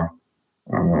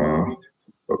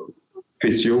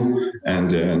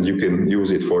 and you can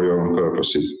use it for your own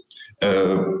purposes.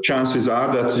 Chances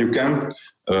are that you can.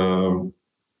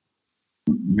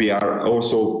 We are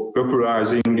also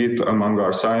popularizing it among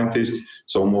our scientists,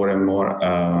 so more and more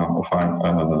of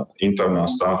our internal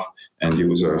staff and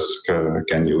users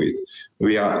can use it.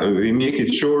 We make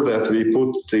it sure that we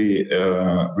put the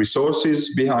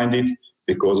resources behind it,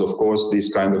 because of course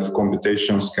these kind of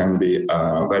computations can be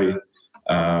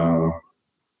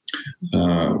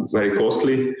very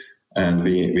costly, and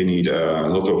we need a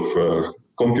lot of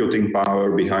computing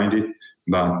power behind it.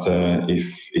 But if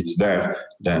it's there,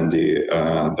 then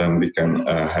we can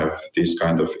have these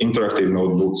kind of interactive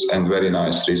notebooks, and very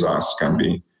nice results can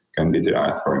be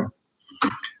derived from it.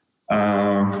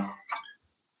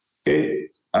 Okay,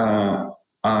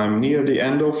 I'm near the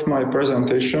end of my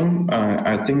presentation.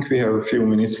 I think we have a few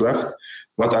minutes left.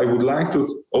 What I would like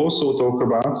to also talk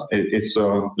about, it's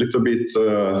a little bit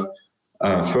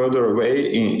further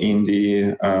away in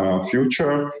the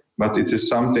future, but it is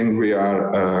something we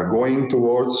are going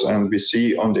towards and we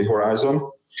see on the horizon.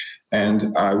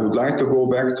 And I would like to go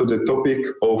back to the topic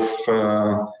of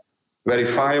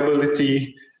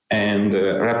verifiability and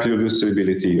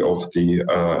reproducibility of the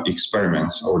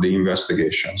experiments or the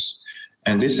investigations.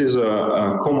 And this is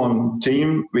a common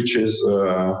theme which is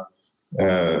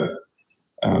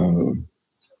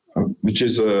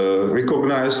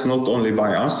recognized not only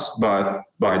by us, but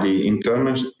by the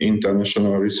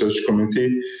international research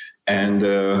community. And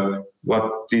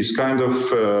what these kind of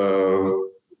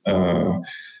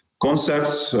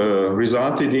concepts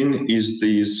resulted in is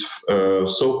these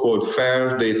so-called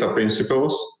FAIR data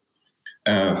principles.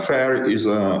 FAIR is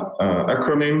an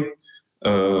acronym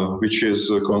which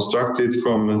is constructed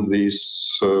from these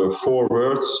 4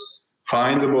 words: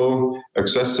 findable,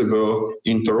 accessible,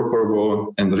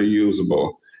 interoperable, and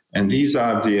reusable. And these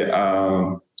are the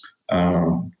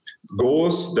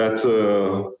goals that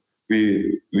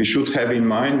we should have in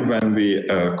mind when we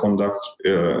conduct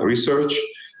research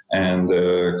and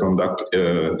conduct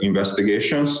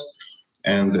investigations.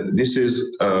 And this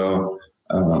is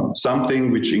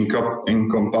something which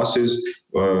encompasses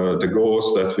the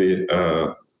goals that we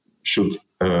should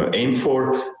aim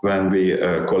for when we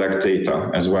collect data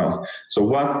as well. So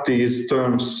what these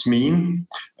terms mean,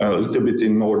 a little bit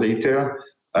in more detail.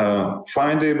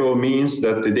 Findable means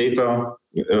that the data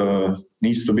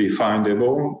needs to be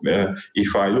findable.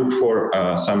 If I look for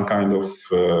some kind of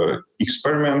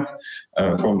experiment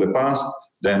from the past,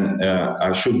 then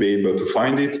I should be able to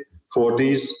find it. For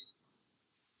these,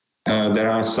 there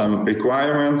are some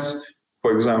requirements.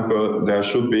 For example, there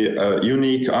should be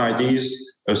unique IDs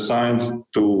assigned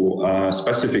to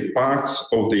specific parts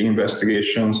of the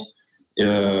investigations,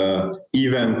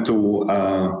 even to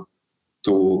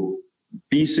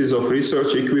pieces of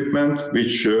research equipment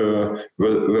which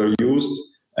were used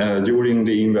during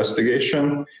the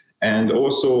investigation. And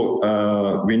also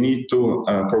we need to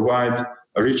provide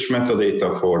rich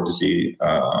metadata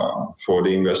for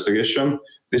the investigation.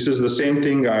 This is the same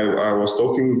thing I was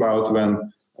talking about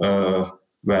when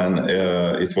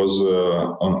it was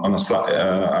on a slide.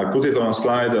 I put it on a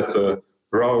slide that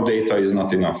raw data is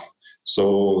not enough.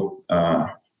 So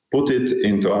put it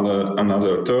into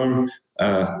another term,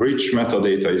 rich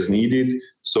metadata is needed.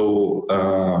 So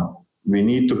we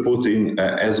need to put in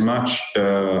as much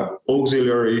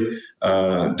auxiliary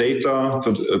data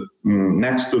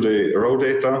next to the raw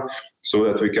data, so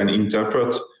that we can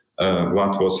interpret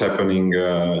what was happening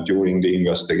during the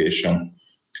investigation.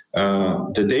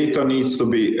 The data needs to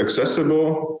be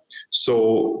accessible,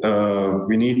 so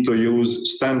we need to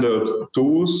use standard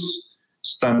tools,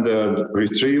 standard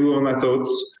retrieval methods,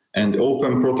 and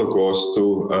open protocols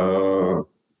to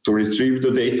retrieve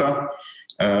the data.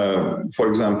 For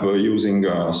example, using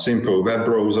a simple web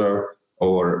browser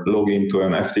or log into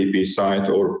an FTP site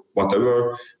or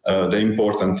whatever. The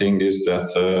important thing is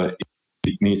that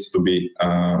it needs to be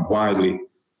widely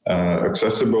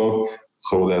accessible,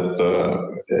 so that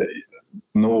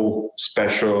no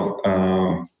special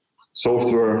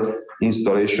software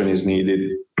installation is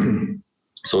needed,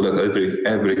 so that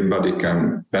everybody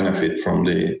can benefit from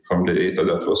the data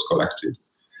that was collected.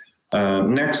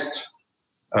 Next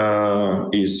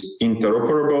is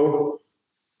interoperable.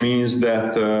 Means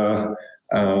that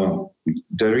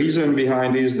the reason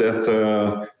behind is that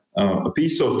a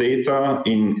piece of data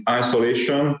in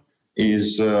isolation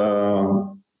is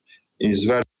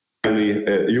very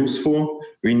useful.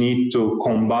 We need to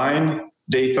combine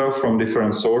data from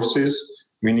different sources.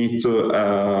 We need to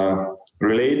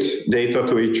relate data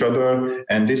to each other,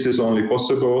 and this is only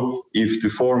possible if the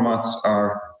formats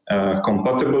are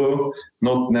compatible,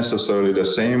 not necessarily the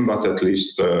same, but at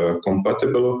least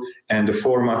compatible. And the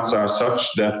formats are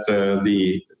such that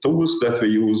the tools that we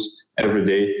use every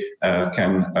day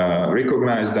can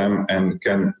recognize them and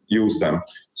can use them.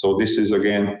 So this is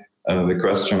again the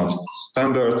question of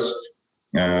standards.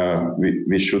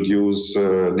 We should use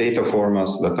data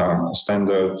formats that are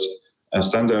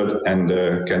standard and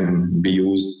can be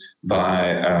used by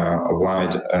a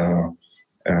wide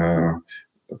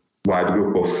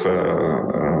group of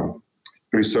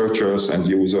researchers and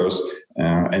users,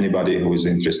 anybody who is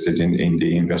interested in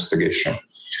the investigation.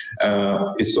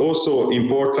 It's also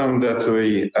important that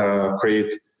we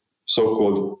create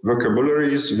so-called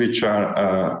vocabularies, which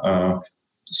are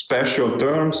special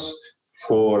terms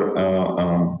for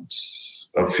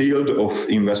a field of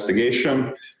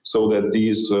investigation, so that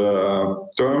these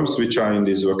terms which are in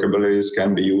these vocabularies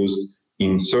can be used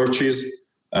in searches.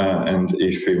 And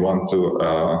if we want to,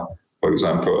 for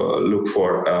example, look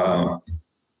for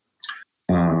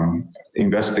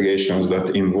investigations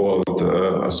that involved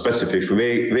a specific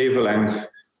wavelength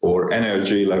or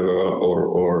energy level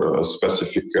or a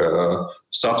specific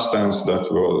substance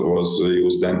that was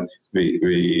used, then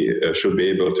we should be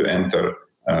able to enter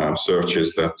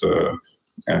searches that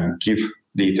give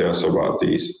details about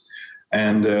these.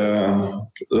 And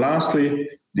lastly,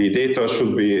 the data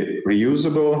should be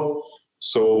reusable.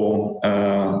 So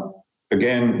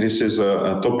again, this is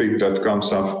a topic that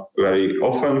comes up very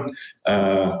often.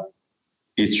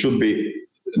 It should be,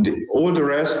 all the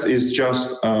rest is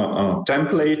just a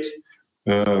template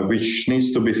which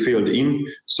needs to be filled in.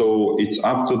 So it's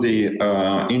up to the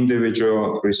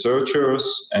individual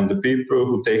researchers and the people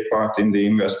who take part in the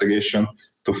investigation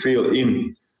to fill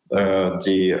in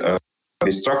the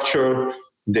structure.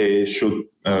 They should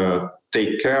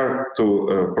take care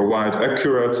to provide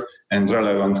accurate and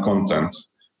relevant content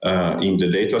in the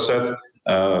data set.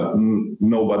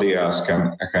 Nobody else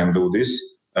can do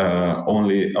this.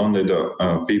 Only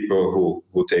the people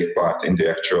who take part in the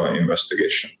actual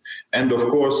investigation. And of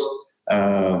course,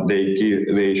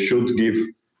 they should give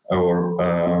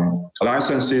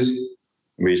licenses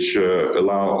which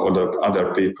allow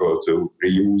other people to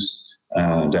reuse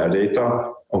their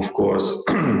data. Of course,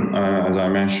 as I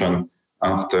mentioned,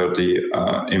 after the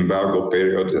embargo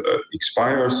period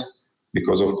expires,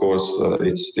 because of course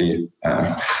it's the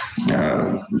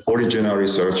original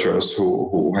researchers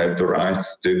who have the right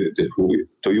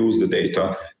to use the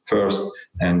data first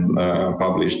and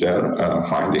publish their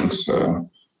findings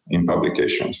in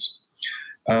publications.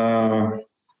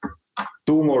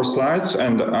 2 more slides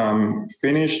and I'm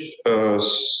finished.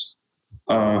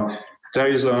 There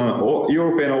is a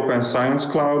European Open Science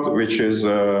Cloud, which is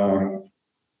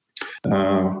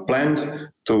planned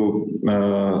to,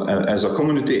 as a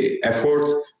community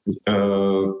effort,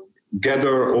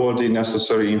 gather all the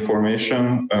necessary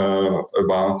information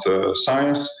about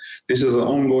science. This is an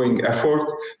ongoing effort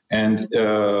and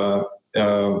a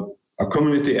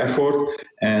community effort,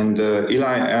 and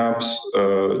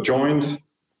ELI-ALPS joined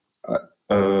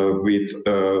with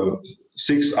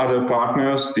 6 other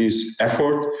partners this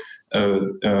effort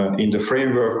in the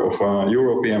framework of a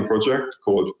European project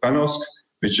called PANOSC,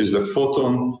 which is the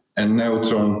Photon and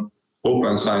Neutron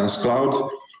Open Science Cloud.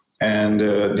 And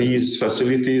these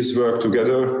facilities work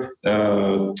together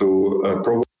to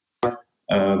provide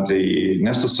the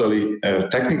necessary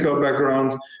technical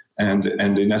background and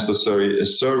the necessary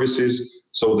services,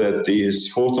 so that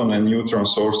these photon and neutron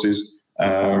sources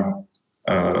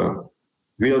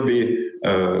will be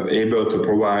able to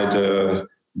provide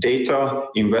data,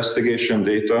 investigation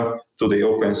data, to the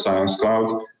Open Science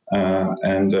Cloud.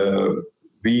 And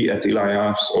we at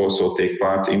ELI-ALPS also take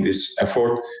part in this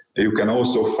effort. You can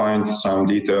also find some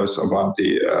details about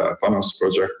the PANOSC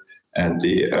project at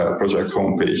the project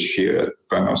homepage here at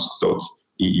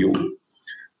panosc.eu.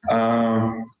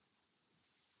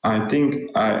 I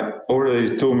think I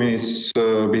already 2 minutes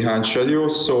behind schedule,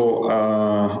 so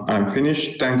I'm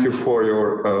finished. Thank you for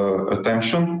your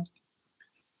attention.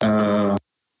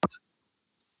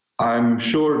 I'm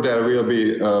sure there will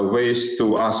be ways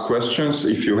to ask questions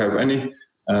if you have any,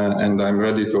 and I'm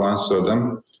ready to answer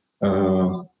them.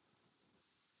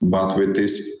 But with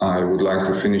this, I would like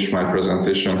to finish my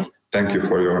presentation. Thank you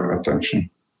for your attention.